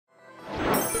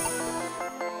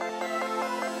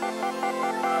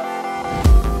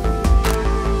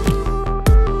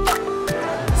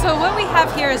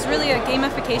have here is really a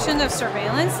gamification of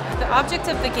surveillance. The object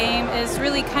of the game is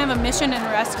really kind of a mission and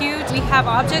rescue. We have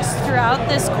objects throughout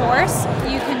this course.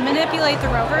 You can manipulate the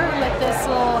rover with this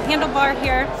little handlebar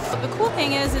here. The cool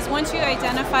thing is once you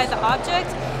identify the object,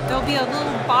 there'll be a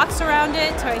little box around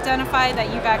it to identify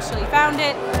that you've actually found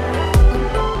it.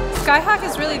 SkyHawk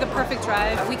is really the perfect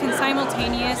drive. We can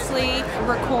simultaneously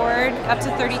record up to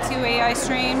 32 AI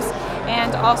streams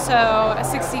and also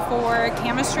 64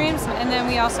 camera streams. And then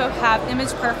we also have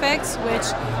Image Perfect, which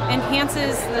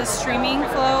enhances the streaming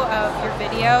flow of your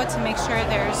video to make sure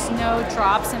there's no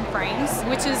drops in frames,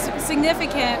 which is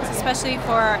significant, especially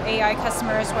for our AI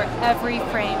customers where every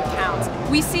frame counts.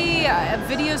 We see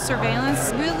video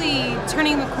surveillance really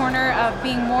turning the corner of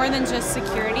being more than just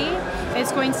security.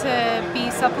 It's going to be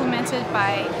supplemented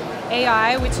by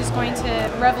AI, which is going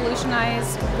to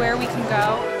revolutionize where we can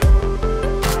go.